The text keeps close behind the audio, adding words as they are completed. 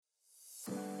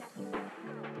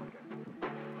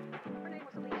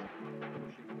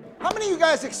many of you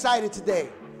guys excited today?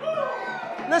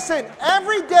 Listen,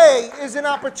 every day is an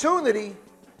opportunity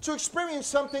to experience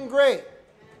something great.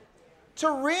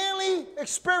 To really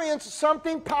experience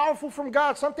something powerful from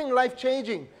God, something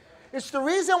life-changing. It's the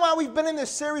reason why we've been in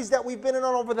this series that we've been in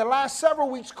on over the last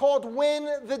several weeks called Win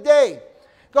the Day.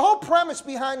 The whole premise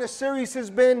behind this series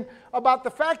has been about the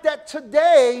fact that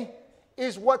today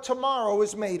is what tomorrow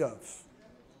is made of.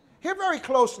 Hear very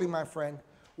closely, my friend.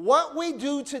 What we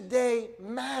do today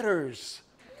matters.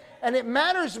 And it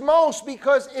matters most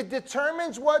because it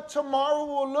determines what tomorrow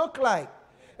will look like.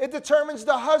 It determines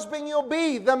the husband you'll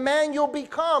be, the man you'll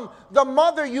become, the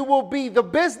mother you will be, the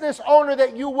business owner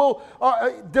that you will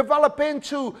develop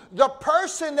into, the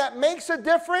person that makes a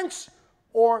difference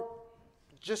or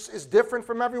just is different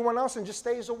from everyone else and just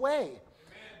stays away.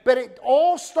 But it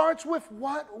all starts with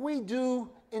what we do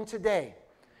in today.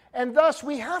 And thus,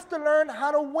 we have to learn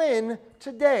how to win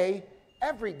today,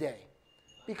 every day.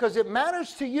 Because it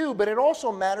matters to you, but it also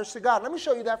matters to God. Let me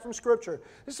show you that from Scripture.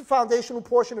 This is a foundational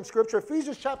portion of Scripture.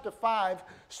 Ephesians chapter 5,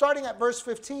 starting at verse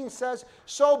 15, says,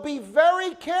 so be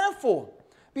very careful.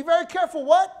 Be very careful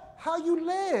what? How you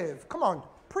live. Come on,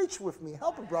 preach with me.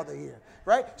 Help a brother here,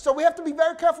 right? So we have to be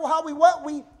very careful how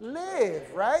we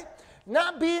live, right?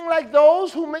 Not being like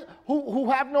those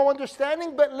who have no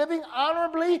understanding, but living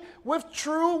honorably with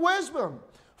true wisdom.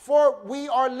 For we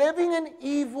are living in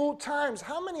evil times.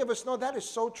 How many of us know that is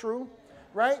so true,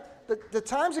 right? The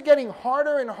times are getting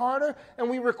harder and harder, and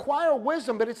we require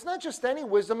wisdom, but it's not just any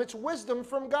wisdom, it's wisdom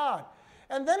from God.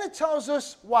 And then it tells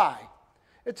us why.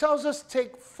 It tells us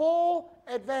take full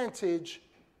advantage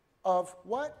of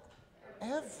what?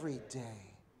 Every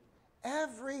day.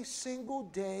 Every single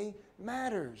day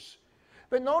matters.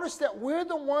 But notice that we're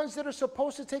the ones that are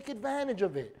supposed to take advantage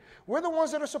of it. We're the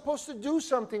ones that are supposed to do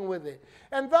something with it.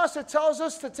 And thus it tells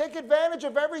us to take advantage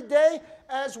of every day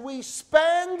as we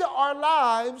spend our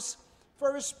lives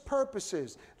for His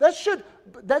purposes. That should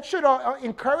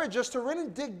encourage us to really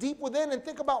dig deep within and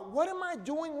think about, what am I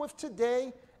doing with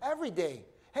today, every day?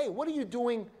 Hey, what are you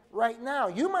doing right now?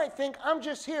 You might think, I'm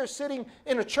just here sitting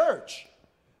in a church.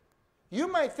 You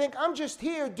might think, I'm just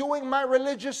here doing my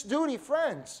religious duty,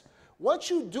 friends.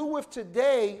 What you do with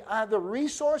today either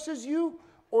resources you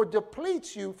or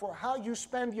depletes you for how you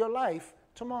spend your life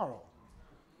tomorrow.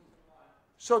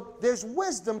 So there's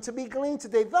wisdom to be gleaned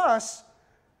today. Thus,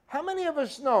 how many of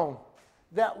us know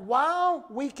that while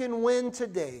we can win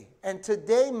today, and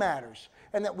today matters,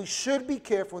 and that we should be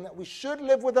careful, and that we should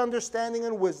live with understanding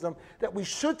and wisdom, that we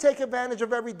should take advantage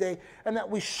of every day, and that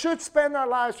we should spend our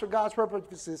lives for God's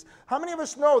purposes, how many of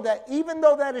us know that even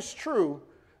though that is true,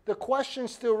 the question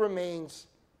still remains,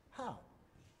 how?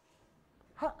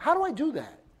 How do I do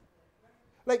that?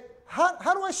 Like,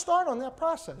 how do I start on that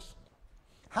process?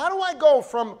 How do I go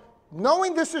from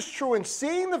knowing this is true and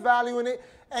seeing the value in it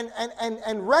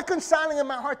and reconciling in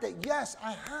my heart that, yes,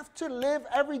 I have to live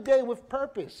every day with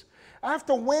purpose. I have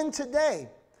to win today.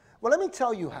 Well, let me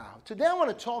tell you how. Today I want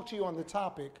to talk to you on the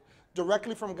topic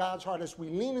directly from God's heart as we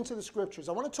lean into the Scriptures.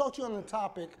 I want to talk to you on the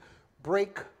topic,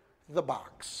 break the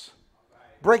box.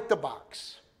 Break the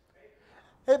box.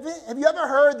 Have you ever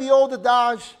heard the old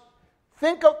adage,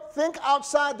 think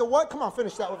outside the what? Come on,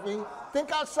 finish that with me.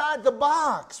 Think outside the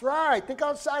box, right? Think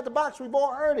outside the box. We've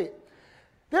all heard it.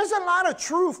 There's a lot of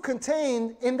truth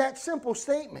contained in that simple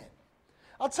statement.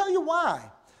 I'll tell you why.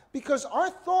 Because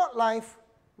our thought life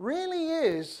really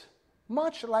is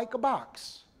much like a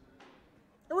box.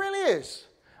 It really is.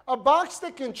 A box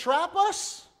that can trap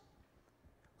us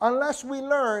unless we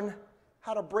learn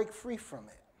how to break free from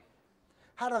it,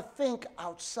 how to think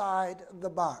outside the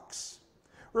box.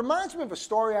 Reminds me of a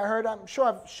story I heard, I'm sure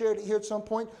I've shared it here at some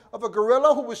point, of a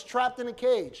gorilla who was trapped in a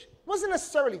cage. He wasn't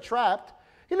necessarily trapped,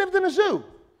 he lived in a zoo.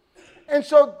 And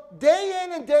so day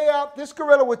in and day out, this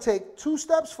gorilla would take 2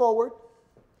 steps forward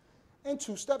and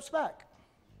 2 steps back.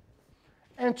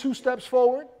 And 2 steps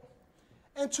forward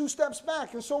and 2 steps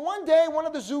back. And so one day, one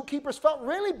of the zookeepers felt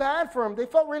really bad for him. They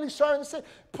felt really sorry and said,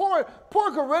 poor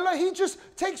gorilla, he just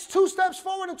takes 2 steps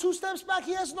forward and 2 steps back.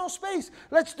 He has no space.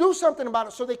 Let's do something about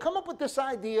it. So they come up with this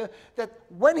idea that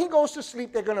when he goes to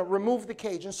sleep, they're going to remove the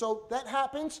cage. And so that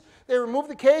happens. They remove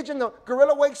the cage, and the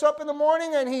gorilla wakes up in the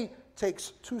morning, and he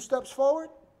takes 2 steps forward,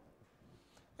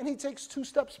 and he takes 2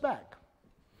 steps back.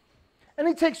 And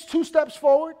he takes 2 steps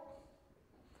forward,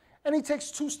 and he takes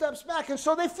 2 steps back. And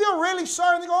so they feel really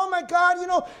sorry. And they go, oh, my God,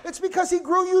 it's because he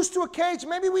grew used to a cage.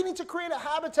 Maybe we need to create a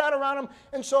habitat around him.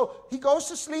 And so he goes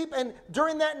to sleep. And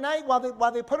during that night, while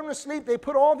they put him to sleep, they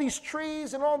put all these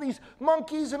trees and all these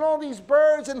monkeys and all these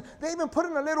birds. And they even put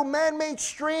in a little man-made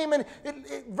stream. And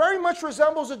it very much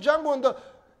resembles a jungle. And the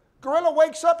gorilla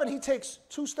wakes up, and he takes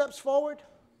 2 steps forward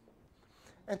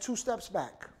and 2 steps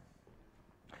back.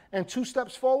 And 2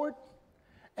 steps forward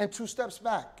and 2 steps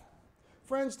back.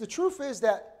 Friends, the truth is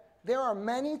that there are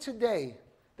many today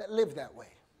that live that way.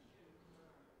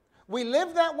 We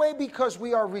live that way because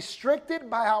we are restricted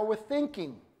by our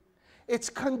thinking. It's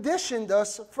conditioned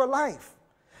us for life.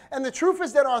 And the truth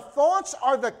is that our thoughts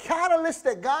are the catalyst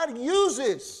that God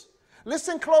uses.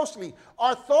 Listen closely.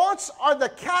 Our thoughts are the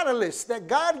catalyst that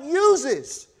God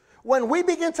uses when we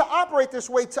begin to operate this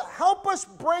way to help us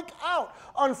break out.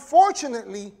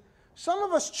 Unfortunately, some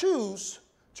of us choose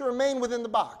to remain within the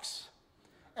box.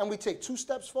 And we take 2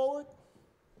 steps forward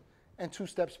and 2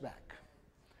 steps back.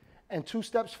 And 2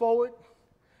 steps forward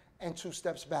and 2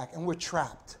 steps back. And we're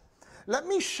trapped. Let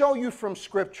me show you from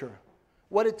Scripture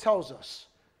what it tells us.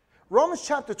 Romans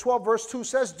chapter 12, verse 2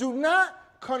 says, do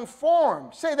not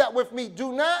conform. Say that with me.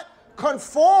 Do not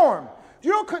conform. Do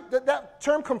you know what that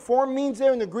term conform means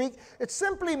there in the Greek? It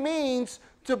simply means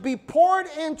to be poured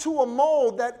into a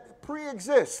mold that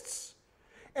pre-exists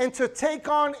and to take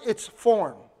on its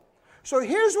form. So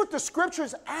here's what the Scripture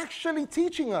is actually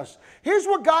teaching us. Here's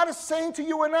what God is saying to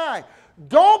you and I.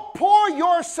 Don't pour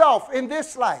yourself in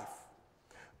this life.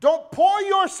 Don't pour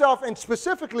yourself, and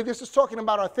specifically this is talking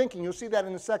about our thinking. You'll see that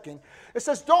in a second. It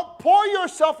says don't pour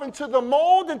yourself into the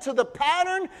mold, into the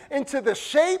pattern, into the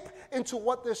shape, into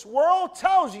what this world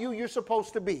tells you you're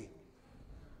supposed to be.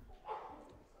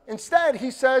 Instead,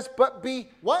 he says, but be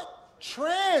what?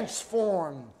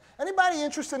 Transformed. Anybody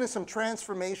interested in some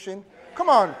transformation? Come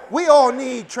on, we all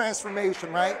need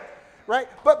transformation, right? Right?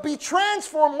 But be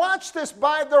transformed, watch this,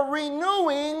 by the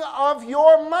renewing of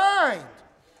your mind.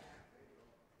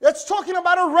 That's talking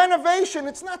about a renovation.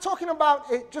 It's not talking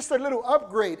about just a little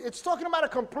upgrade. It's talking about a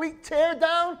complete tear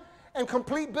down and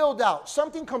complete build out.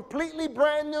 Something completely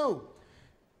brand new.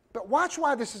 But watch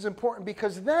why this is important,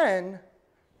 because then,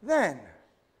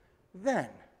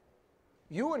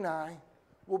 you and I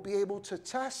will be able to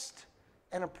test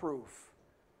and approve.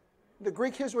 The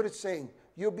Greek, here's what it's saying.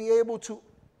 You'll be able to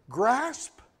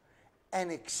grasp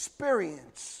and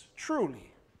experience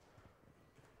truly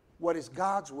what is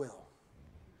God's will.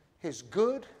 His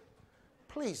good,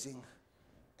 pleasing,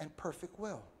 and perfect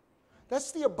will.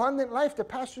 That's the abundant life that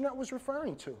Pastor Nut was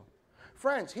referring to.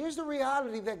 Friends, here's the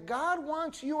reality that God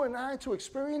wants you and I to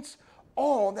experience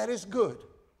all that is good,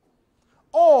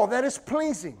 all that is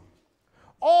pleasing,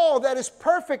 all that is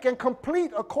perfect and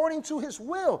complete according to His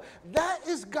will. That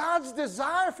is God's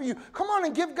desire for you. Come on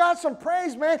and give God some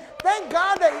praise, man. Thank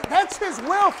God that that's His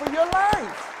will for your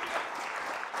life.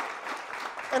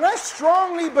 And I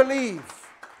strongly believe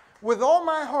with all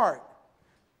my heart,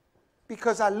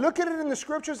 because I look at it in the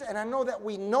Scriptures and I know that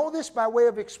we know this by way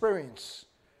of experience.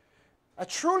 I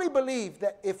truly believe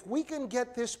that if we can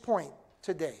get this point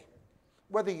today,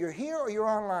 whether you're here or you're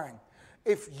online,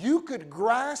 if you could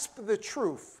grasp the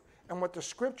truth and what the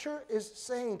Scripture is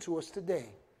saying to us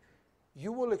today,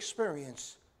 you will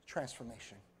experience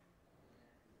transformation.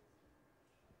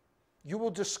 You will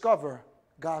discover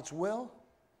God's will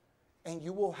and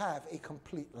you will have a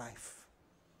complete life.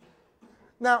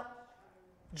 Now,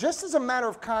 just as a matter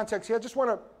of context here, I just want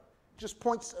to just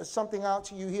point something out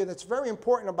to you here that's very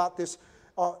important about this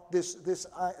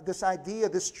idea,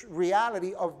 this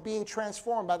reality of being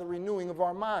transformed by the renewing of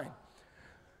our mind.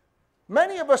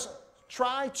 Many of us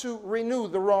try to renew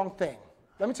the wrong thing.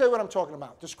 Let me tell you what I'm talking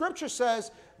about. The Scripture says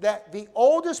that the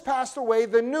old has passed away,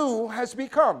 the new has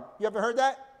become. You ever heard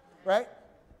that? Right?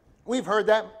 We've heard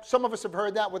that. Some of us have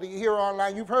heard that. Whether you're here or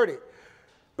online, you've heard it.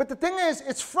 But the thing is,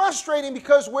 it's frustrating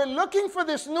because we're looking for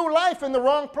this new life in the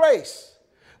wrong place.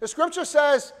 The Scripture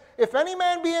says, if any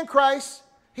man be in Christ,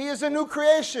 he is a new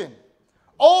creation.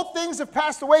 All things have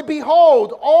passed away.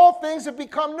 Behold, all things have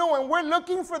become new. And we're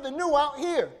looking for the new out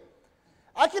here.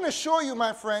 I can assure you,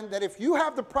 my friend, that if you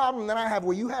have the problem that I have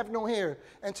where you have no hair,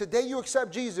 and today you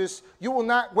accept Jesus, you will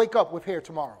not wake up with hair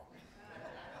tomorrow.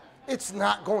 It's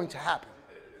not going to happen.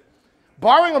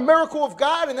 Barring a miracle of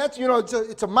God, and that's,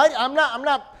 it's a mighty, I'm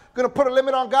not going to put a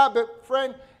limit on God, but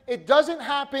friend, it doesn't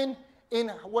happen in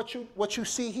what you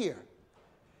see here.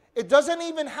 It doesn't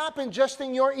even happen just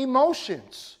in your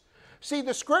emotions. See,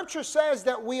 the Scripture says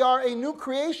that we are a new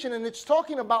creation, and it's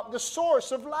talking about the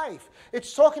source of life.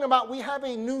 It's talking about we have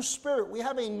a new spirit. We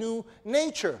have a new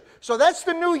nature. So that's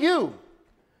the new you.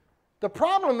 The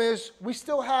problem is we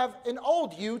still have an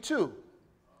old you too.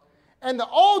 And the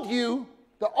old you,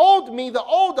 the old me, the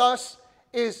old us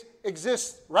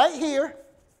exists right here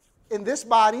in this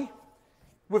body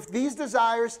with these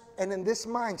desires and in this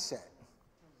mindset.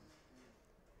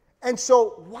 And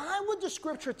so why would the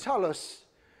Scripture tell us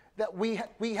that we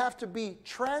have to be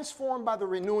transformed by the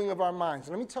renewing of our minds?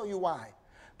 Let me tell you why.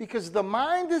 Because the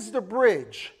mind is the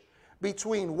bridge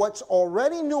between what's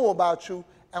already new about you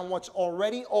and what's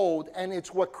already old, and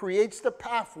it's what creates the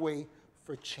pathway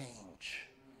for change.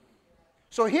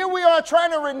 So here we are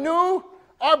trying to renew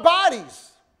our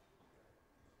bodies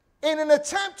in an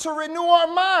attempt to renew our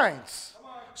minds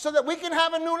so that we can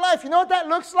have a new life. You know what that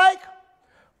looks like?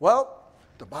 Well,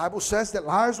 the Bible says that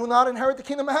liars will not inherit the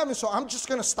kingdom of heaven, so I'm just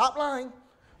going to stop lying.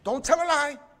 Don't tell a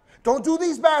lie. Don't do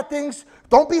these bad things.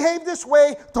 Don't behave this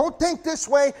way. Don't think this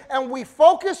way. And we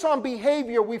focus on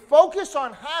behavior. We focus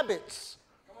on habits.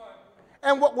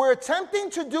 And what we're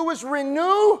attempting to do is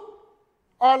renew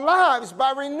our lives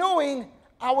by renewing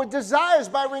our desires,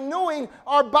 by renewing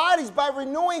our bodies, by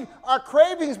renewing our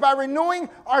cravings, by renewing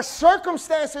our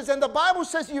circumstances. And the Bible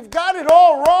says you've got it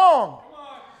all wrong.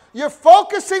 You're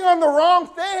focusing on the wrong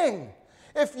thing.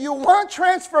 If you want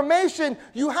transformation,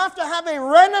 you have to have a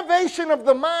renovation of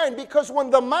the mind, because when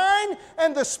the mind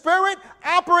and the spirit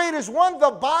operate as one,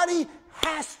 the body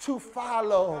has to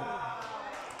follow.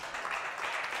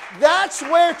 That's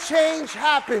where change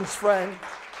happens, friend.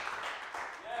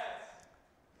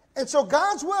 And so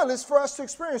God's will is for us to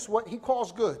experience what he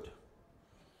calls good.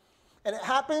 And it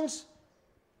happens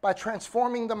by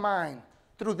transforming the mind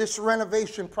through this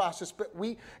renovation process.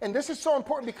 And this is so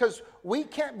important, because we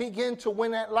can't begin to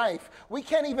win at life. We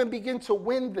can't even begin to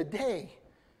win the day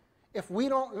if we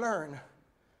don't learn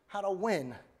how to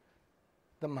win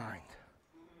the mind.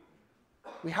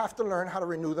 We have to learn how to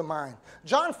renew the mind.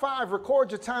 John 5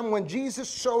 records a time when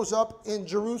Jesus shows up in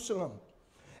Jerusalem.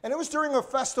 And it was during a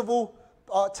festival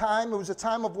time. It was a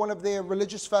time of one of their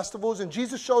religious festivals, and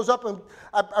Jesus shows up, and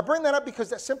I bring that up because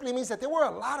that simply means that there were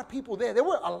a lot of people there. There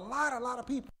were a lot of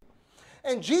people.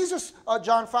 And Jesus,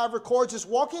 John 5 records, is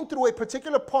walking through a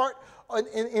particular part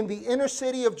in the inner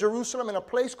city of Jerusalem in a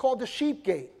place called the Sheep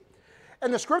Gate.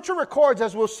 And the scripture records,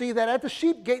 as we'll see, that at the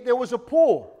Sheep Gate there was a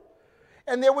pool.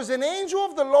 And there was an angel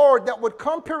of the Lord that would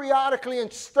come periodically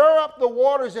and stir up the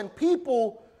waters, and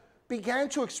people began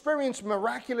to experience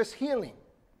miraculous healing.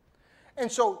 And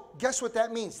so, guess what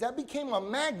that means? That became a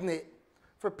magnet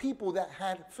for people that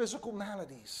had physical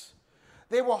maladies.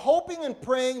 They were hoping and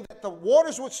praying that the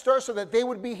waters would stir so that they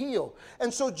would be healed.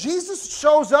 And so Jesus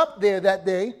shows up there that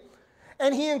day,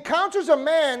 and he encounters a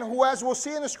man who, as we'll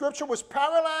see in the scripture, was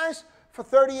paralyzed for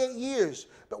 38 years.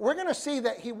 But we're going to see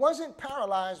that he wasn't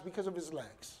paralyzed because of his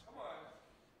legs.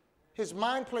 His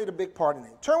mind played a big part in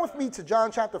it. Turn with me to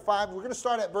John chapter 5. We're going to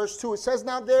start at verse 2. It says,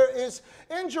 "Now there is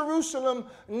in Jerusalem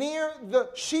near the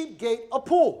Sheep Gate a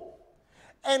pool,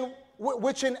 and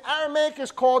which in Aramaic is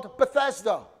called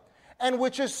Bethesda, and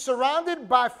which is surrounded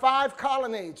by 5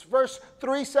 colonnades." Verse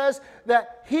 3 says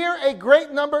that here a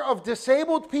great number of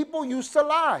disabled people used to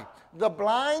lie. The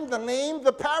blind, the lame,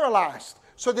 the paralyzed.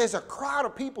 So there's a crowd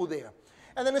of people there.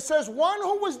 And then it says one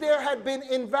who was there had been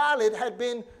invalid, had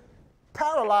been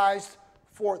paralyzed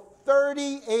for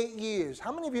 38 years.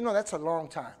 How many of you know that's a long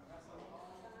time?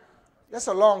 That's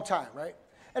a long time, right?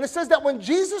 And it says that when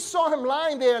Jesus saw him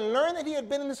lying there and learned that he had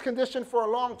been in this condition for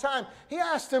a long time, he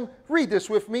asked him, read this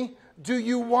with me, "Do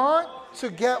you want to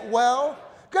get well?"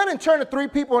 Go ahead and turn to 3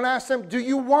 people and ask them, "Do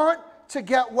you want to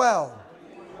get well?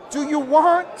 Do you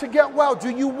want to get well? Do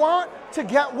you want to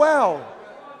get well?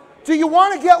 Do you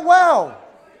want to get well?"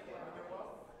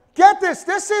 Get this.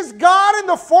 This is God in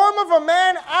the form of a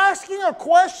man asking a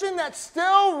question that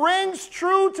still rings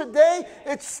true today.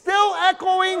 It's still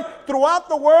echoing throughout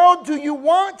the world. Do you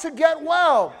want to get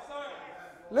well?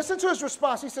 Listen to his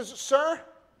response. He says, "Sir,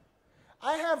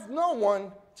 I have no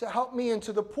one to help me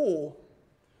into the pool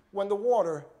when the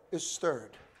water is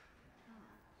stirred."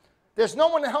 There's no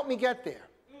one to help me get there.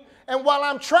 And while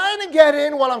I'm trying to get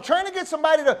in, while I'm trying to get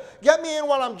somebody to get me in,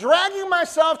 while I'm dragging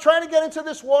myself trying to get into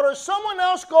this water, someone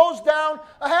else goes down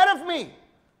ahead of me.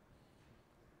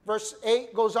 Verse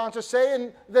 8 goes on to say,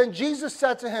 "And then Jesus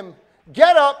said to him,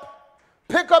 'Get up,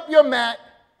 pick up your mat,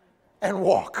 and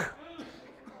walk.'"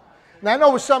 Now I know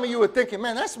what some of you are thinking,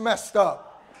 "Man, that's messed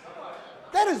up.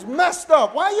 That is messed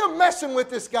up. Why are you messing with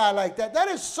this guy like that? That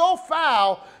is so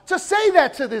foul to say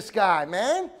that to this guy,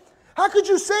 man. How could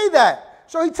you say that?"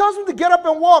 So he tells him to get up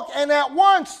and walk. And at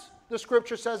once, the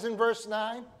scripture says in verse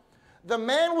 9, the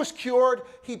man was cured.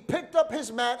 He picked up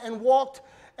his mat and walked.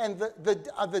 And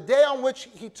the day on which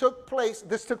this took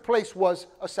place was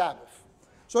a Sabbath.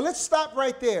 So let's stop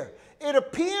right there. It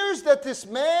appears that this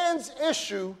man's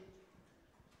issue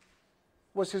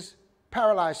was his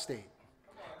paralyzed state.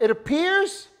 It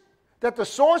appears that the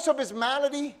source of his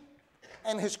malady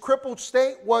and his crippled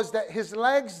state was that his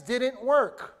legs didn't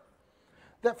work.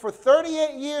 That for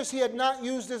 38 years he had not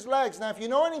used his legs. Now, if you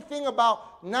know anything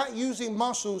about not using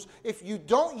muscles, if you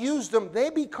don't use them, they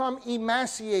become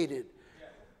emaciated.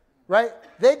 right?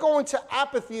 They go into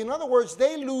apathy. In other words,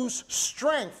 they lose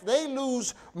strength. They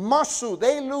lose muscle.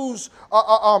 They lose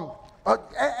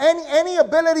any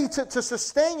ability to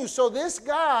sustain you. So this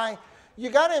guy, you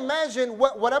got to imagine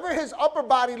whatever his upper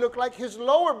body looked like, his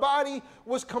lower body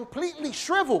was completely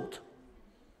shriveled.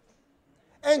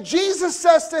 And Jesus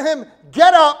says to him,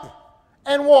 get up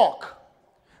and walk.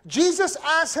 Jesus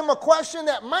asks him a question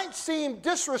that might seem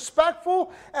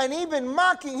disrespectful and even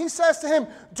mocking. He says to him,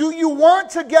 do you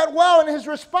want to get well? And his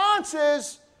response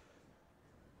is,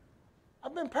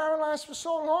 I've been paralyzed for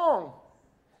so long,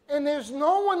 and there's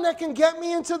no one that can get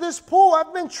me into this pool.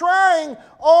 I've been trying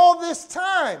all this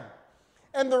time.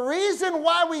 And the reason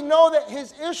why we know that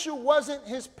his issue wasn't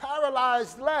his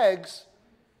paralyzed legs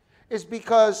is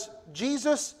because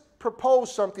Jesus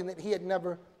proposed something that he had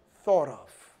never thought of.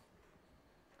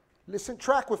 Listen,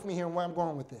 track with me here and where I'm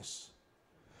going with this.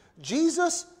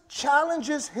 Jesus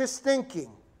challenges his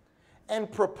thinking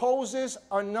and proposes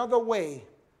another way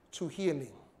to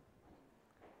healing.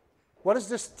 What does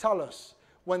this tell us?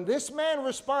 When this man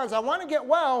responds, I want to get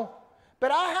well,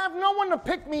 but I have no one to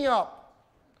pick me up.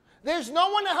 There's no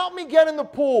one to help me get in the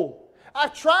pool.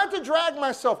 I've tried to drag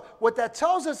myself. What that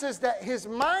tells us is that his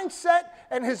mindset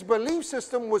and his belief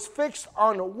system was fixed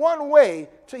on one way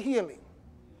to healing.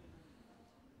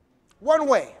 One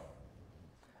way.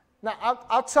 Now,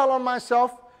 I'll tell on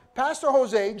myself, Pastor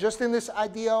Jose, just in this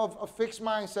idea of fixed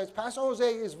mindsets, Pastor Jose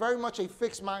is very much a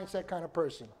fixed mindset kind of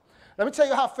person. Let me tell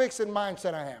you how fixed in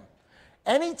mindset I am.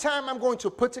 Anytime I'm going to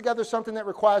put together something that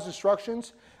requires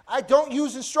instructions, I don't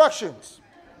use instructions.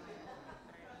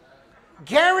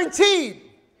 Guaranteed.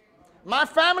 My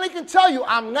family can tell you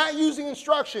I'm not using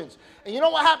instructions. And you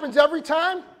know what happens every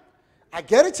time? I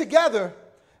get it together,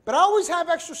 but I always have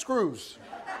extra screws.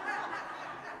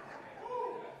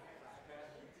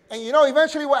 And you know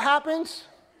eventually what happens?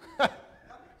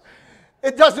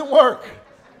 It doesn't work.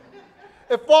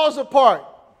 It falls apart.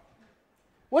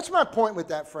 What's my point with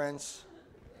that, friends?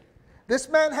 This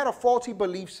man had a faulty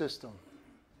belief system.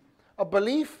 A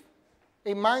belief,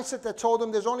 a mindset that told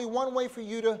him there's only one way for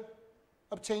you to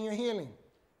obtain your healing.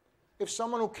 If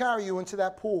someone will carry you into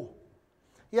that pool.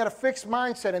 He had a fixed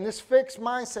mindset, and this fixed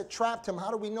mindset trapped him.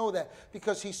 How do we know that?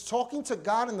 Because he's talking to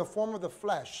God in the form of the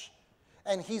flesh.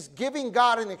 And he's giving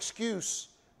God an excuse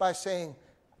by saying,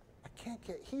 I can't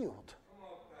get healed. Come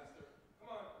on, Pastor.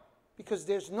 Come on. Because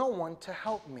there's no one to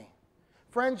help me.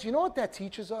 Friends, you know what that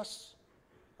teaches us?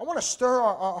 I want to stir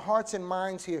our hearts and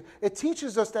minds here. It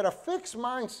teaches us that a fixed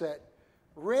mindset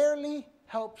rarely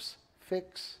helps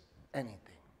fix anything.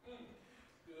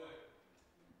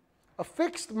 A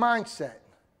fixed mindset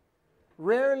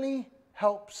rarely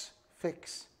helps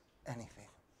fix anything.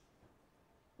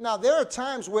 Now, there are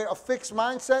times where a fixed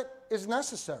mindset is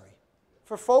necessary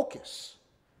for focus,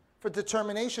 for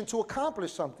determination to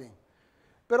accomplish something.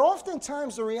 But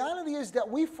oftentimes, the reality is that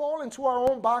we fall into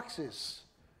our own boxes.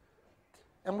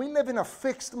 And we live in a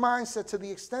fixed mindset to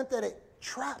the extent that it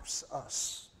traps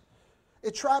us.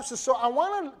 It traps us. So I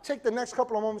want to take the next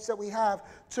couple of moments that we have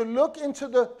to look into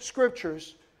the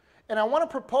scriptures. And I want to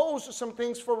propose some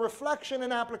things for reflection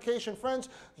and application. Friends,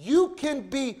 you can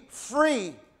be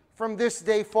free from this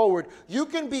day forward. You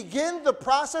can begin the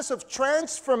process of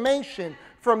transformation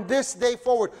from this day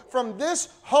forward. From this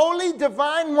holy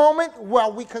divine moment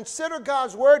while we consider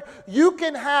God's word, you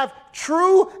can have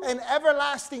true and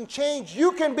everlasting change.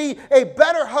 You can be a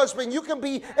better husband. You can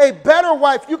be a better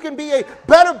wife. You can be a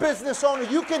better business owner.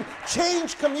 You can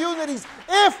change communities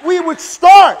if we would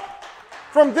start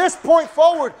from this point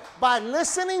forward by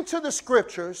listening to the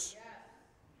scriptures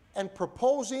and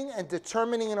proposing and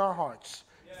determining in our hearts,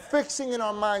 fixing in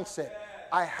our mindset,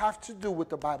 I have to do what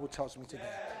the Bible tells me today.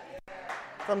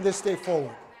 From this day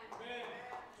forward.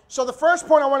 So the first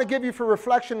point I want to give you for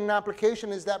reflection and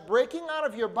application is that breaking out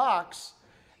of your box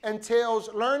entails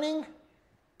learning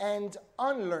and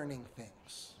unlearning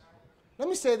things. Let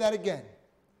me say that again.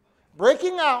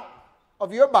 Breaking out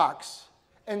of your box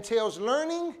entails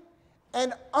learning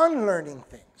and unlearning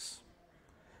things.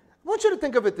 I want you to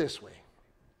think of it this way.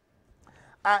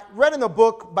 I read in a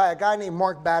book by a guy named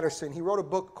Mark Batterson. He wrote a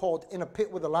book called In a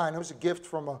Pit with a Lion. It was a gift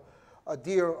from a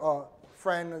dear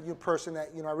friend, a person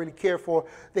that I really care for.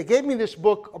 They gave me this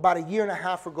book about a year and a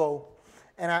half ago,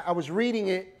 and I was reading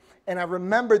it, and I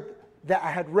remembered that I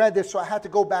had read this, so I had to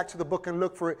go back to the book and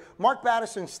look for it. Mark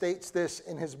Batterson states this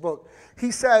in his book.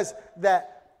 He says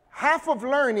that half of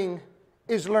learning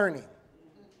is learning.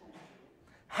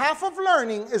 Half of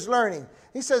learning is learning.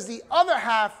 He says the other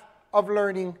half of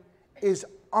learning is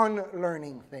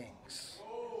unlearning things.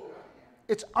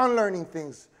 It's unlearning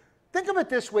things. Think of it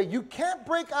this way. You can't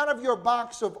break out of your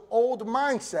box of old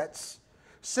mindsets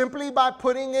simply by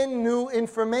putting in new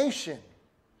information.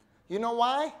 You know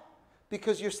why?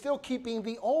 Because you're still keeping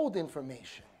the old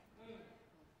information.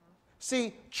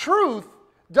 See, truth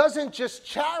doesn't just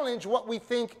challenge what we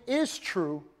think is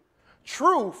true.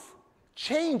 Truth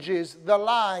changes the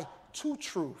lie to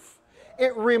truth.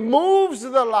 It removes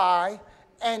the lie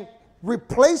and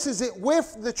replaces it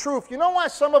with the truth. You know why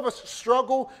some of us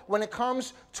struggle when it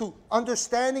comes to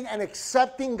understanding and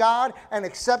accepting God and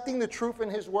accepting the truth in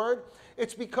His Word?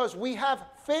 It's because we have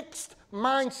fixed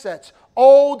mindsets,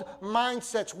 old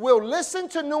mindsets. We'll listen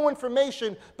to new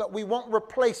information, but we won't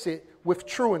replace it with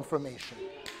true information.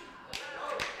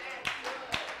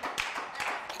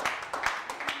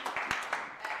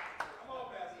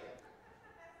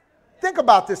 Think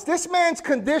about this. This man's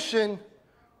condition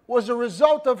was a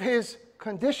result of his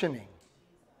conditioning.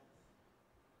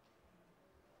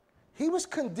 He was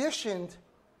conditioned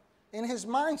in his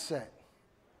mindset.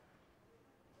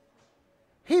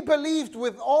 He believed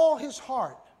with all his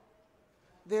heart,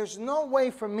 there's no way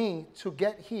for me to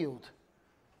get healed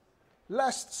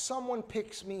lest someone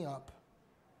picks me up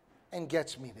and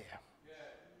gets me there.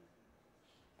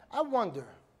 I wonder,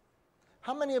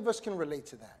 how many of us can relate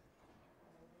to that?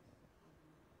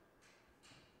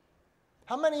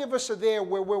 How many of us are there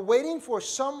where we're waiting for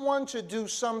someone to do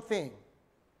something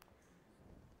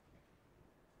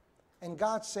and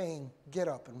God's saying, get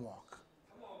up and walk?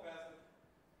 Come on, Pastor.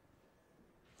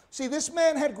 See, this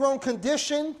man had grown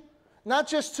conditioned, not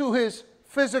just to his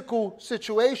physical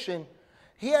situation.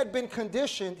 He had been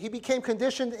conditioned, he became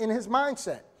conditioned in his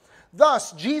mindset.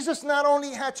 Thus, Jesus not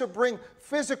only had to bring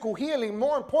physical healing,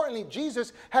 more importantly,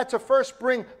 Jesus had to first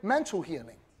bring mental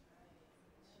healing.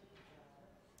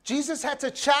 Jesus had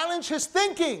to challenge his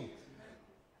thinking.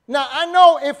 Now, I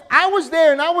know if I was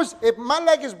there and if my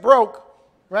leg is broke,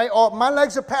 right, or my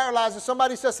legs are paralyzed and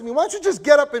somebody says to me, why don't you just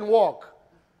get up and walk?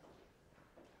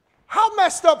 How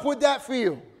messed up would that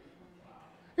feel?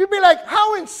 You'd be like,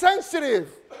 how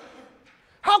insensitive?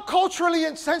 How culturally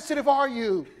insensitive are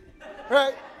you?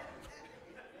 Right?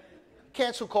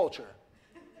 Cancel culture.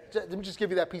 Let me just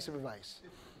give you that piece of advice.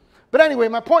 But anyway,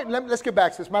 my point, let's get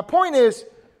back to this. My point is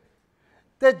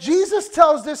that Jesus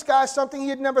tells this guy something he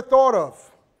had never thought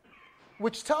of,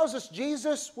 which tells us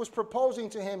Jesus was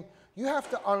proposing to him, you have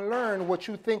to unlearn what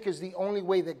you think is the only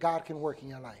way that God can work in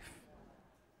your life.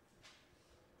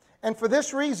 And for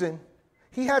this reason,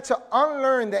 he had to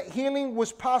unlearn that healing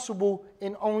was possible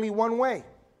in only one way.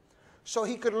 So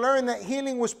he could learn that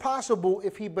healing was possible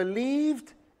if he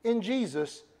believed in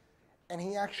Jesus and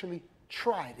he actually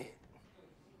tried it.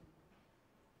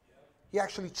 He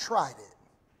actually tried it.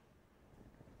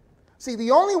 See,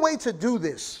 the only way to do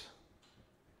this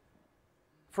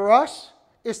for us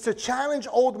is to challenge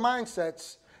old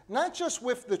mindsets, not just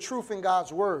with the truth in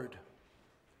God's Word,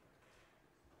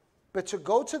 but to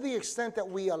go to the extent that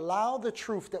we allow the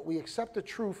truth, that we accept the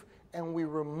truth, and we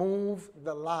remove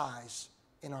the lies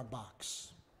in our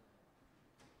box.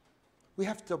 We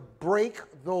have to break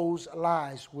those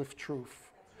lies with truth.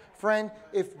 Friend,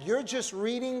 if you're just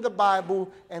reading the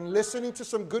Bible and listening to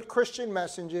some good Christian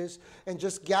messages and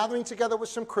just gathering together with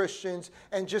some Christians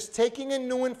and just taking in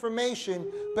new information,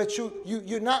 but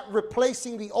you're not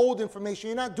replacing the old information,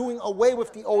 you're not doing away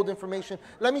with the old information,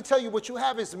 let me tell you, what you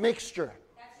have is mixture.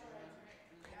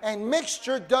 And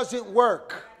mixture doesn't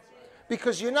work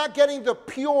because you're not getting the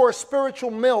pure spiritual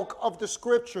milk of the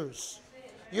Scriptures.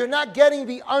 You're not getting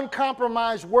the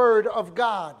uncompromised Word of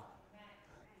God.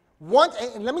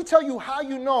 And let me tell you how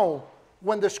you know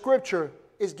when the Scripture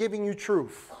is giving you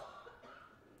truth.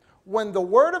 When the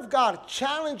Word of God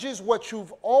challenges what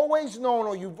you've always known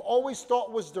or you've always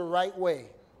thought was the right way.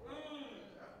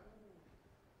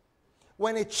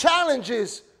 When it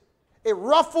challenges, it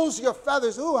ruffles your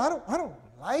feathers. Ooh, I don't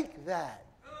like that.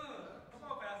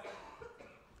 Come on, Pastor.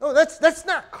 Oh, that's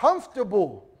not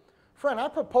comfortable. Friend, I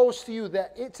propose to you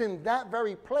that it's in that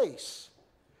very place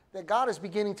that God is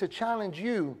beginning to challenge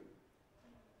you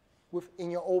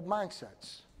in your old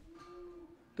mindsets.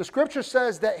 The Scripture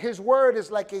says that His Word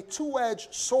is like a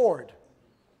two-edged sword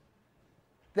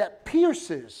that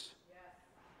pierces.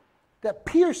 That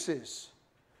pierces.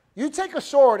 You take a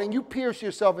sword and you pierce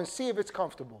yourself and see if it's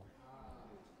comfortable.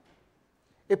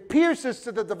 It pierces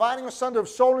to the dividing asunder of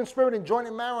soul and spirit and joint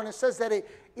and marrow, and it says that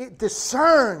it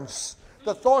discerns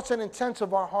the thoughts and intents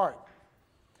of our heart.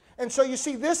 And so you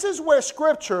see, this is where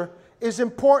Scripture is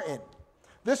important.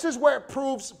 This is where it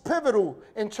proves pivotal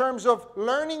in terms of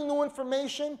learning new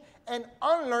information and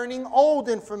unlearning old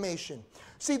information.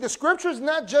 See, the Scripture is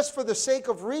not just for the sake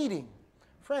of reading.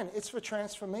 Friend, it's for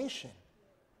transformation.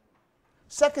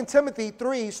 2 Timothy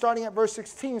 3, starting at verse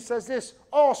 16, says this,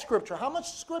 all Scripture. How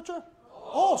much Scripture?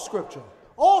 All Scripture.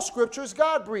 All Scripture is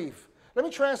God-breathed. Let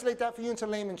me translate that for you into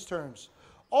layman's terms.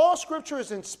 All Scripture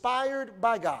is inspired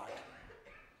by God.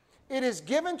 It is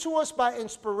given to us by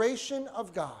inspiration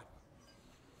of God.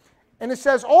 And it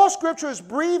says all Scripture is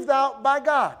breathed out by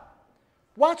God.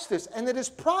 Watch this. And it is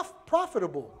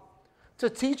profitable to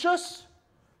teach us,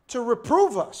 to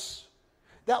reprove us.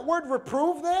 That word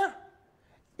reprove there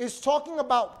is talking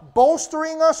about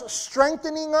bolstering us,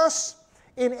 strengthening us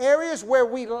in areas where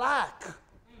we lack.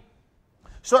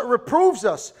 So it reproves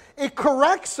us. It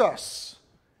corrects us.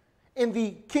 In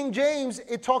the King James,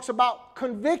 it talks about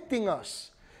convicting us.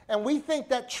 And we think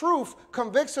that truth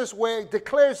convicts us where it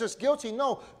declares us guilty.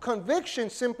 No, conviction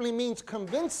simply means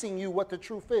convincing you what the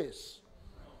truth is.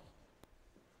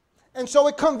 And so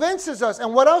it convinces us.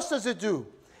 And what else does it do?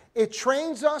 It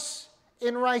trains us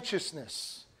in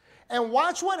righteousness. And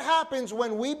watch what happens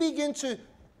when we begin to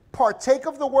partake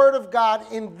of the Word of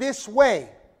God in this way.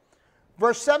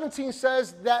 Verse 17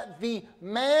 says that the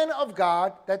man of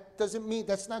God, that doesn't mean,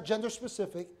 that's not gender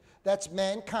specific, that's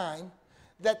mankind,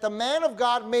 that the man of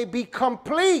God may be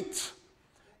complete,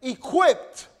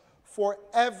 equipped for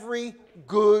every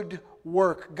good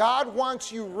work. God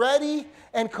wants you ready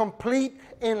and complete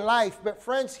in life. But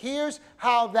friends, here's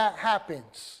how that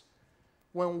happens.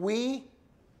 When we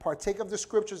partake of the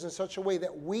Scriptures in such a way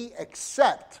that we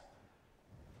accept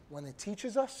when it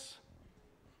teaches us,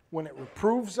 when it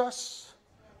reproves us,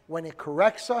 when it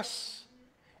corrects us,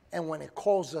 and when it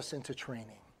calls us into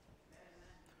training.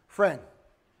 Friend,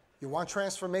 you want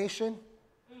transformation?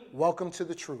 Welcome to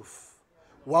the truth.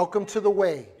 Welcome to the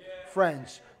way.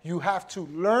 Friends, you have to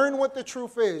learn what the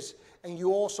truth is, and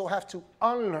you also have to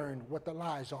unlearn what the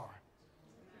lies are.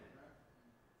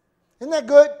 Isn't that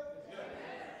good?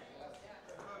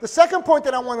 The second point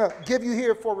that I want to give you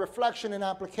here for reflection and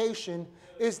application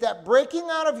is that breaking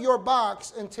out of your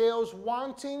box entails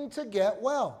wanting to get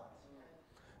well.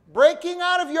 Breaking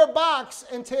out of your box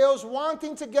entails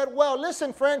wanting to get well.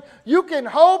 Listen, friend, you can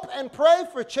hope and pray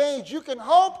for change. You can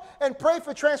hope and pray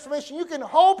for transformation. You can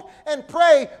hope and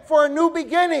pray for a new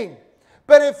beginning.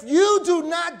 But if you do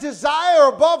not desire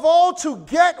above all to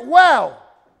get well,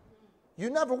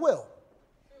 you never will.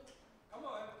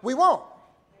 We won't.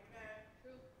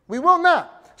 We will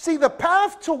not. See, the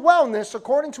path to wellness,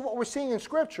 according to what we're seeing in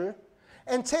Scripture,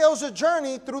 entails a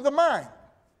journey through the mind.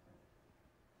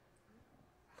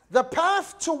 The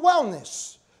path to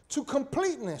wellness, to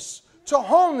completeness, to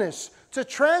wholeness, to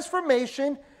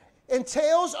transformation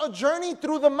entails a journey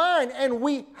through the mind. And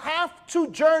we have to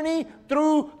journey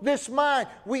through this mind.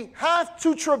 We have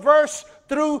to traverse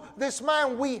through this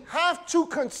mind. We have to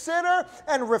consider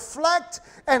and reflect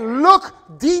and look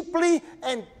deeply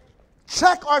and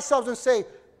check ourselves and say,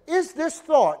 is this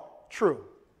thought true?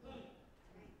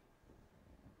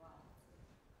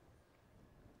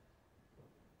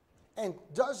 And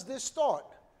does this thought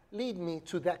lead me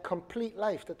to that complete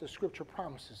life that the Scripture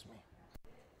promises me?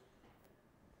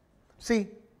 See,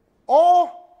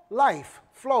 all life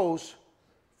flows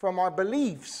from our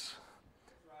beliefs,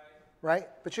 right?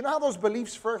 But you know how those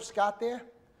beliefs first got there?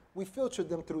 We filtered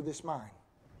them through this mind.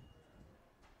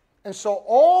 And so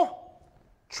all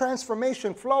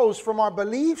transformation flows from our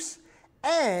beliefs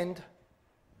and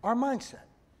our mindset.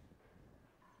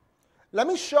 Let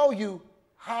me show you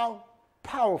how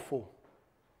powerful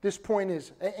this point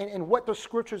is and what the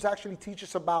Scriptures actually teach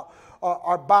us about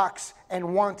our box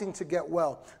and wanting to get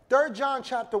well. 3 John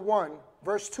chapter 1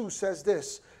 verse 2 says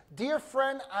this, "Dear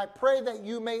friend, I pray that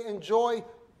you may enjoy"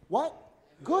 what?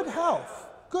 Good health.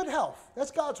 Good health.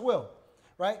 That's God's will,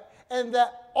 right? And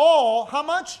that all, how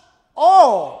much?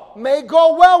 All may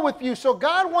go well with you. So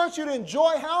God wants you to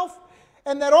enjoy health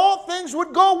and that all things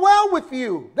would go well with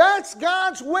you. That's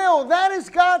God's will. That is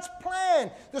God's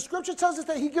plan. The Scripture tells us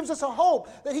that He gives us a hope,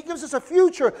 that He gives us a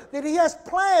future, that He has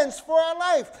plans for our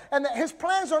life, and that His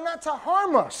plans are not to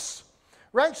harm us.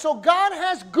 Right? So God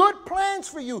has good plans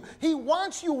for you. He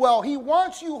wants you well. He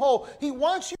wants you whole. He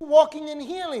wants you walking in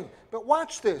healing. But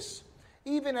watch this.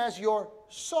 Even as your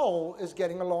soul is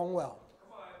getting along well.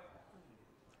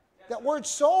 That word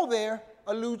soul there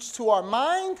alludes to our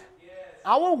mind,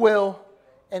 our will,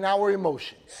 and our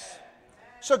emotions.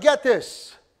 So get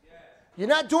this. You're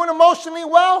not doing emotionally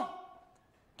well,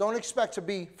 don't expect to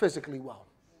be physically well.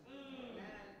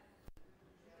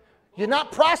 You're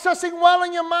not processing well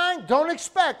in your mind, don't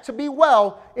expect to be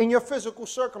well in your physical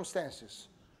circumstances.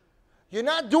 You're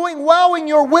not doing well in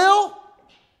your will,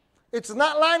 it's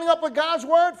not lining up with God's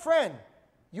word, friend,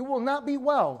 you will not be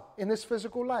well in this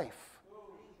physical life.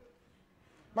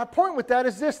 My point with that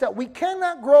is this, that we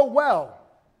cannot grow well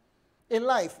in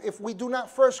life if we do not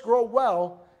first grow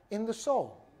well in the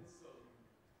soul.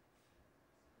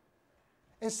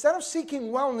 Instead of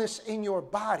seeking wellness in your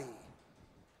body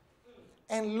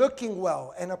and looking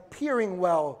well and appearing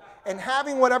well and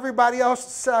having what everybody else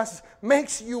says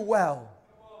makes you well,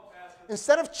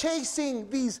 instead of chasing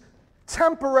these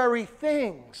temporary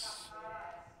things,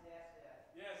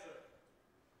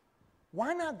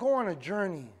 why not go on a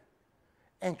journey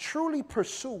and truly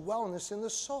pursue wellness in the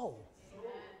soul?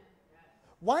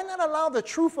 Why not allow the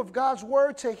truth of God's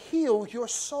word to heal your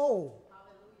soul?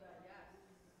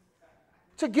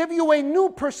 To give you a new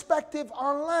perspective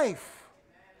on life.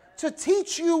 To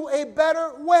teach you a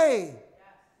better way.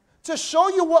 To show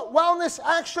you what wellness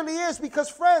actually is. Because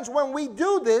friends, when we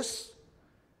do this,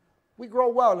 we grow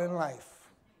well in life.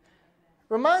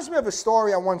 Reminds me of a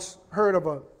story I once heard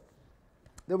of.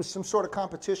 There was some sort of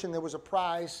competition. There was a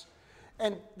prize.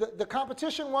 And the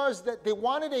competition was that they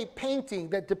wanted a painting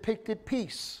that depicted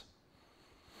peace.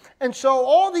 And so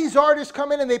all these artists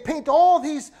come in and they paint all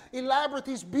these elaborate,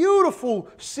 these beautiful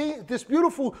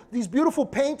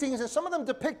paintings. And some of them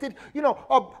depicted, you know,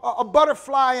 a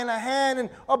butterfly in a hand and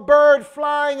a bird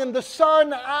flying and the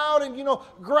sun out and, you know,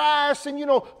 grass and, you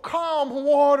know, calm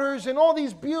waters and all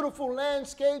these beautiful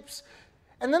landscapes.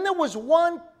 And then there was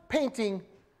one painting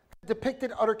that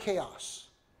depicted utter chaos.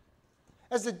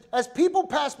 As people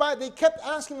passed by, they kept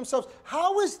asking themselves,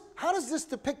 how does this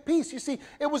depict peace? You see,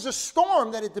 it was a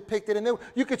storm that it depicted, and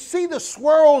you could see the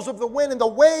swirls of the wind and the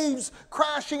waves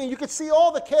crashing, and you could see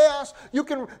all the chaos. You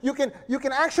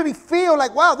can actually feel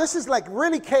like, wow, this is like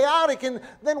really chaotic. And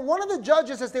then one of the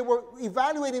judges, as they were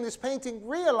evaluating this painting,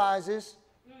 realizes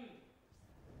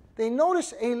they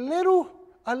noticed a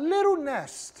little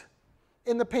nest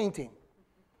in the painting,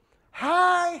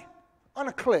 high on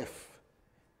a cliff.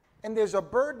 And there's a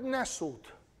bird nestled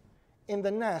in the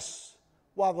nest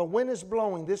while the wind is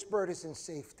blowing. This bird is in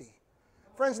safety.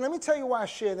 Friends, let me tell you why I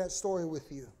share that story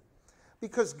with you.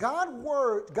 Because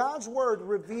God's word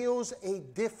reveals a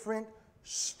different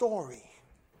story.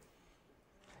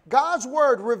 God's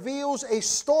word reveals a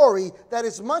story that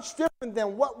is much different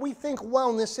than what we think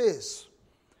wellness is.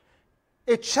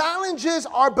 It challenges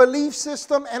our belief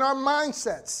system and our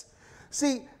mindsets.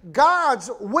 See,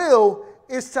 God's will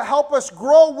is to help us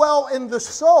grow well in the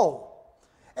soul.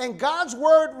 And God's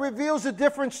word reveals a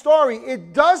different story.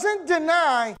 It doesn't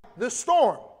deny the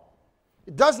storm.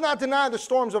 It does not deny the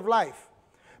storms of life.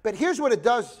 But here's what it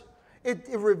does. It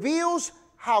reveals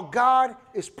how God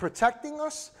is protecting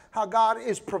us, how God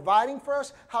is providing for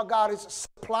us, how God is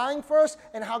supplying for us,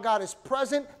 and how God is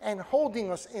present and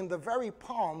holding us in the very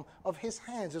palm of his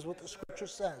hands, is what the scripture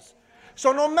says.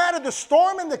 So no matter the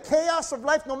storm and the chaos of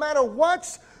life, no matter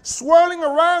what's swirling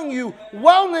around you,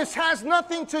 wellness has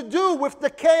nothing to do with the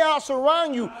chaos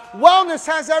around you. Wellness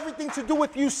has everything to do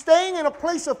with you staying in a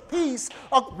place of peace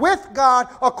with God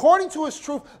according to his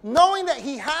truth, knowing that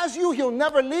he has you, he'll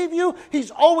never leave you,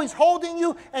 he's always holding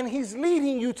you, and he's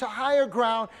leading you to higher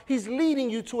ground. He's leading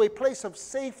you to a place of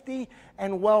safety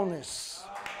and wellness.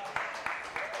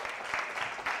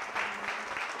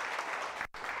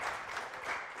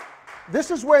 This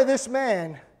is where this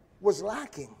man was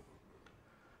lacking.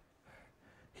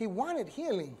 He wanted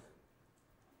healing,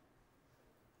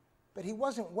 but he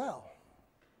wasn't well.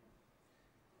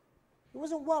 He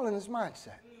wasn't well in his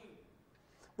mindset.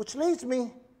 Which leads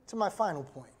me to my final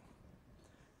point.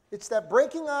 It's that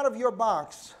breaking out of your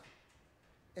box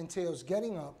entails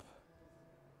getting up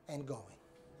and going.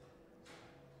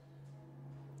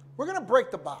 We're going to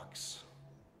break the box.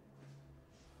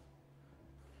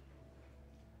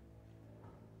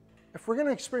 If we're going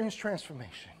to experience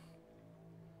transformation,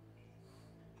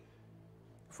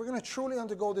 if we're going to truly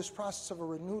undergo this process of a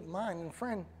renewed mind, and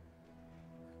friend,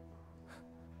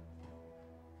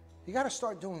 you got to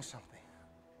start doing something.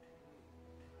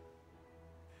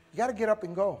 You got to get up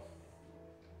and go.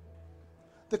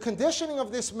 The conditioning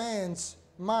of this man's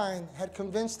mind had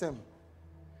convinced him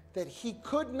that he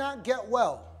could not get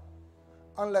well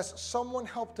unless someone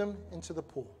helped him into the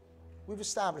pool. We've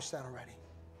established that already.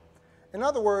 In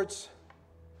other words,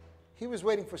 he was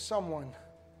waiting for someone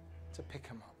to pick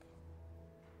him up.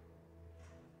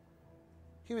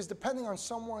 He was depending on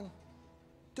someone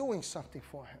doing something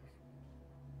for him.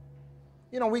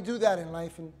 You know, we do that in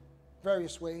life in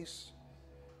various ways.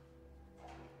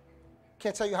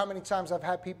 Can't tell you how many times I've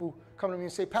had people come to me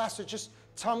and say, Pastor, just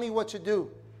tell me what to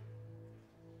do.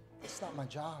 It's not my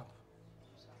job.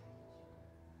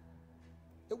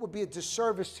 It would be a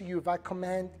disservice to you if I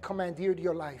commandeered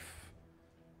your life.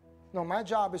 No, my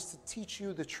job is to teach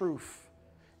you the truth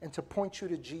and to point you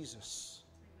to Jesus.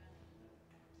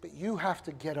 But you have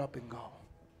to get up and go.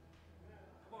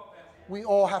 We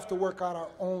all have to work out our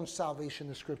own salvation,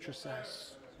 the scripture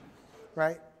says.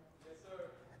 Right?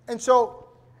 And so,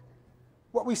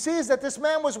 What we see is that this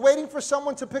man was waiting for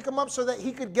someone to pick him up so that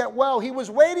he could get well. He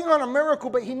was waiting on a miracle,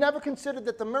 but he never considered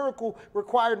that the miracle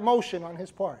required motion on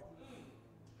his part.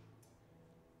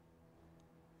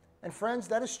 And friends,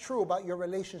 that is true about your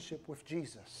relationship with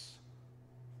Jesus.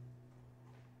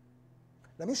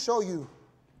 Let me show you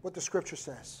what the scripture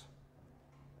says.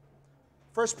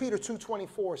 1 Peter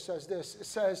 2:24 says this. It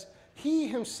says, he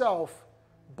himself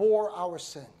bore our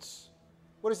sins.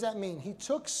 What does that mean? He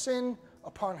took sin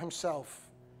upon himself.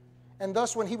 And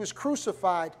thus when he was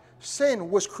crucified,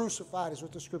 sin was crucified, is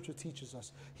what the scripture teaches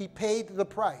us. He paid the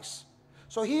price.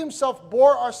 So he himself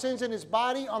bore our sins in his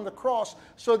body on the cross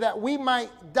so that we might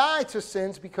die to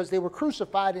sins because they were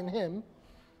crucified in him,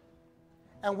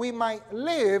 and we might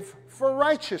live for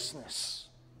righteousness.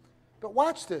 But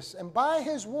watch this. And by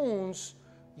his wounds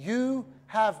you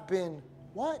have been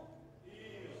what?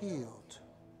 Healed.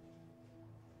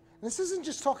 And this isn't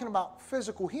just talking about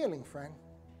physical healing, friend.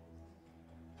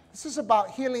 This is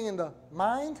about healing in the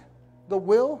mind, the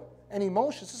will, and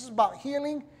emotions. This is about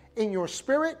healing in your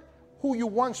spirit, who you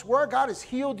once were. God has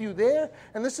healed you there.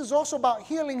 And this is also about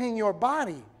healing in your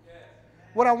body.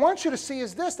 What I want you to see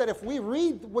is this, that if we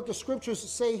read what the scriptures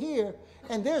say here,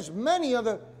 and there's many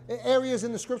other areas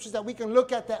in the scriptures that we can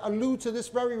look at that allude to this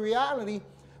very reality,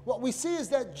 what we see is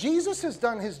that Jesus has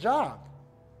done his job.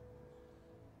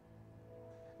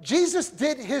 Jesus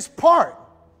did his part.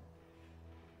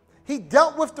 He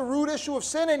dealt with the root issue of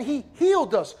sin and he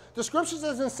healed us. The scripture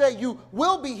doesn't say you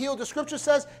will be healed. The scripture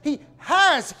says he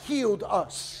has healed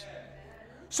us.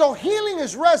 So healing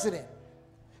is resident.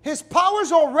 His power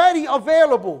is already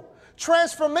available.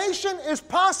 Transformation is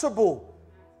possible.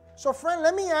 So friend,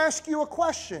 let me ask you a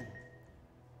question.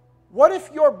 What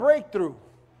if your breakthrough,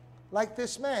 like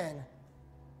this man,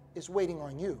 is waiting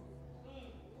on you?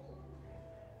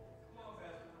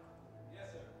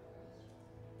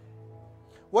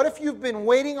 What if you've been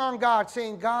waiting on God,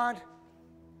 saying, God,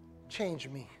 change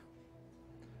me.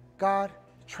 God,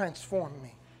 transform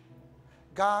me.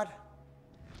 God,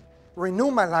 renew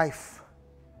my life.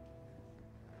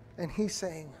 And he's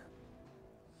saying,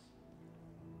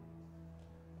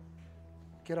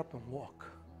 get up and walk.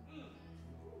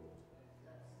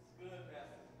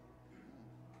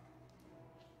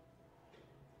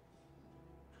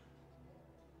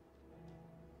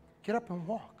 Get up and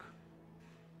walk.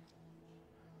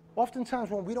 Oftentimes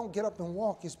when we don't get up and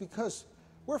walk, it's because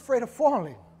we're afraid of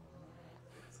falling.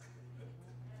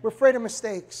 We're afraid of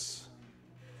mistakes.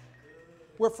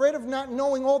 We're afraid of not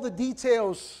knowing all the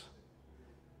details,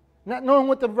 not knowing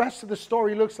what the rest of the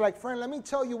story looks like. Friend, let me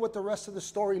tell you what the rest of the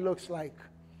story looks like.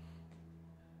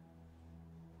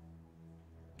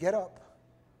 Get up,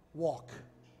 walk,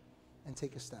 and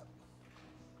take a step.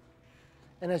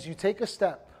 And as you take a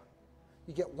step,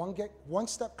 you get one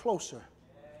step closer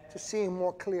to seeing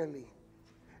more clearly.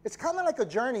 It's kind of like a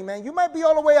journey, man. You might be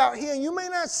all the way out here and you may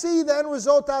not see the end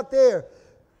result out there.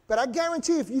 But I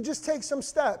guarantee if you just take some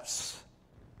steps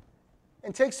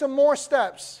and take some more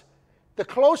steps, the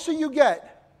closer you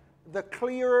get, the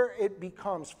clearer it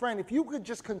becomes. Friend, if you could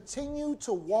just continue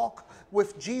to walk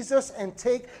with Jesus and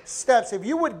take steps, if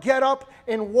you would get up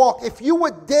and walk, if you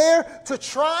would dare to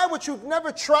try what you've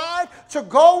never tried, to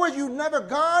go where you've never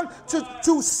gone,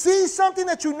 to see something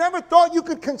that you never thought you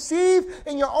could conceive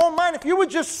in your own mind, if you would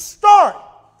just start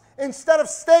instead of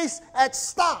stay at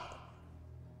stop,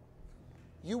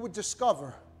 you would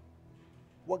discover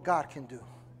what God can do.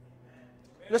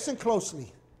 Listen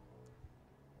closely.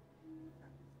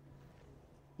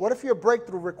 What if your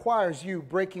breakthrough requires you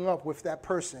breaking up with that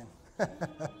person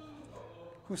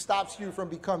who stops you from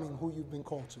becoming who you've been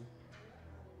called to?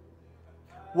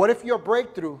 What if your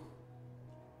breakthrough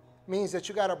means that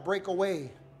you got to break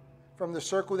away from the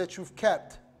circle that you've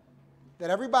kept? That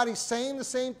everybody's saying the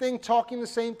same thing, talking the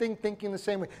same thing, thinking the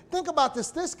same way. Think about this.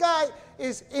 This guy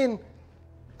is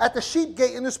at the sheep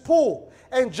gate in this pool.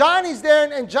 And Johnny's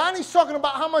there, and Johnny's talking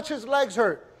about how much his legs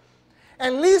hurt.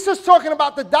 And Lisa's talking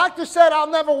about the doctor said I'll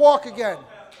never walk again.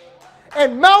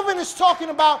 And Melvin is talking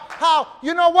about how,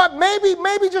 you know what, maybe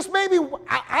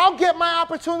I'll get my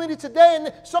opportunity today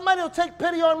and somebody will take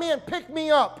pity on me and pick me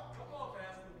up.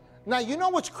 Now, you know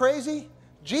what's crazy?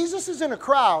 Jesus is in a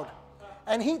crowd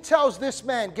and he tells this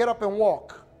man, get up and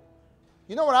walk.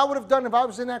 You know what I would have done if I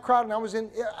was in that crowd and I was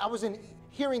in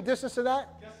hearing distance of that?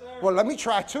 Yes, sir. Well, let me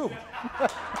try too.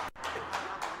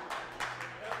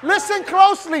 Listen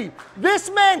closely. This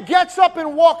man gets up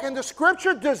and walks, and the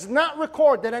scripture does not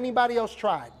record that anybody else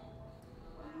tried.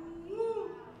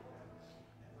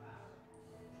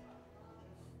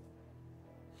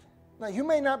 Now, you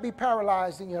may not be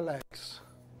paralyzed in your legs,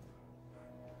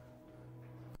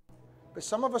 but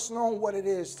some of us know what it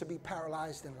is to be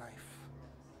paralyzed in life.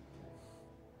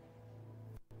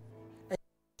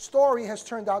 story has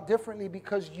turned out differently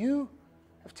because you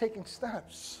have taken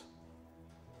steps.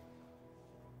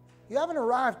 You haven't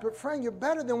arrived, but friend, you're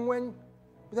better than when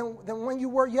you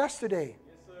were yesterday.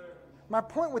 Yes, sir. My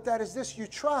point with that is this: you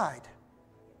tried,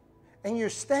 and you're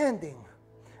standing,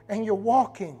 and you're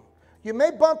walking. You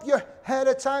may bump your head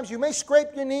at times, you may scrape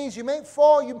your knees, you may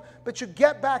fall, but you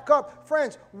get back up.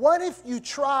 Friends, what if you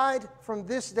tried from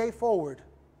this day forward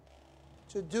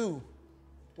to do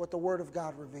what the Word of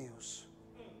God reveals?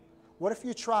 What if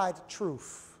you tried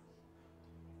truth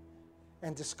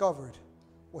and discovered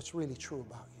what's really true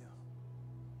about you?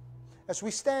 As we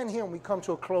stand here and we come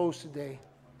to a close today,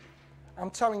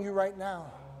 I'm telling you right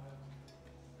now,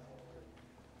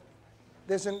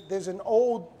 there's an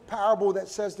old parable that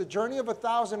says the journey of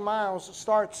 1,000 miles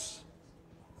starts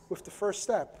with the first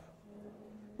step,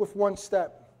 with one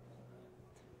step.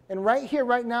 And right here,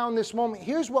 right now in this moment,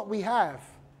 here's what we have.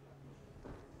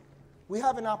 We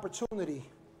have an opportunity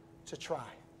to try.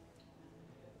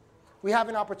 We have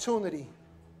an opportunity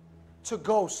to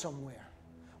go somewhere.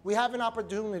 We have an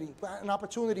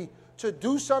opportunity to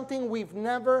do something we've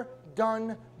never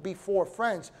done before.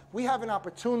 Friends, we have an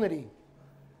opportunity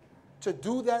to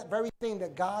do that very thing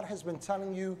that God has been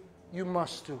telling you you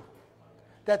must do.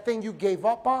 That thing you gave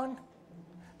up on,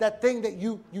 that thing that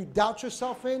you doubt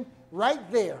yourself in, right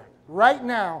there, right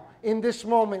now, in this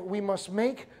moment, we must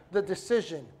make the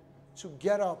decision to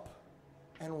get up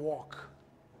and walk.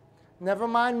 Never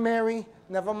mind Mary,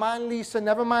 never mind Lisa,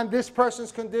 never mind this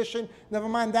person's condition, never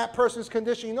mind that person's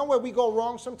condition. You know where we go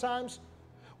wrong sometimes?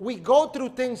 We go through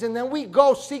things and then we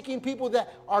go seeking people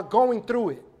that are going through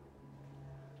it.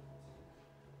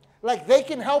 Like they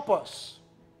can help us.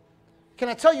 Can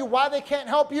I tell you why they can't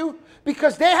help you?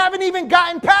 Because they haven't even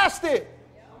gotten past it.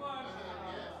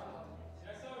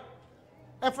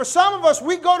 And for some of us,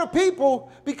 we go to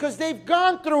people because they've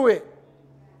gone through it.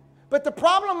 But the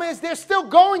problem is they're still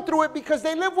going through it because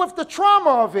they live with the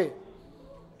trauma of it.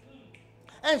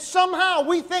 And somehow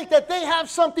we think that they have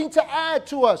something to add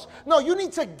to us. No, you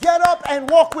need to get up and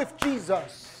walk with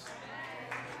Jesus.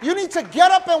 You need to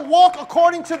get up and walk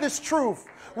according to this truth.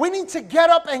 We need to get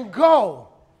up and go.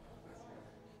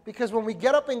 Because when we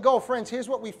get up and go, friends, here's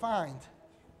what we find.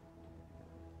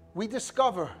 We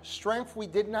discover strength we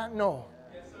did not know.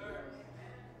 Yes, sir.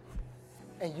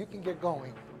 And you can get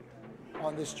going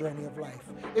on this journey of life.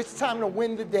 It's time to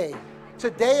win the day,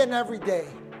 today and every day,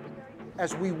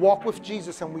 as we walk with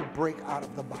Jesus and we break out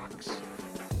of the box.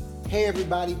 Hey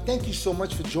everybody, thank you so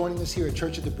much for joining us here at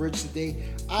Church of the Bridge today.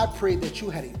 I pray that you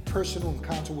had a personal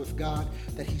encounter with God,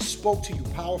 that He spoke to you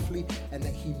powerfully, and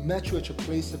that He met you at your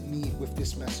place of need with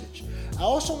this message. I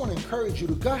also want to encourage you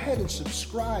to go ahead and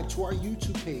subscribe to our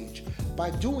YouTube page. By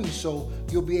doing so,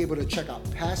 you'll be able to check out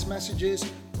past messages,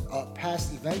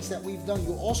 past events that we've done.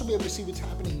 You'll also be able to see what's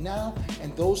happening now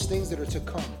and those things that are to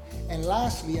come. And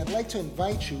lastly, I'd like to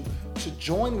invite you to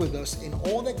join with us in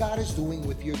all that God is doing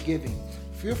with your giving.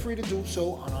 Feel free to do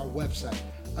so on our website.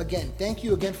 Again, thank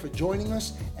you again for joining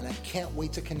us, and I can't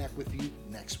wait to connect with you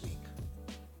next week.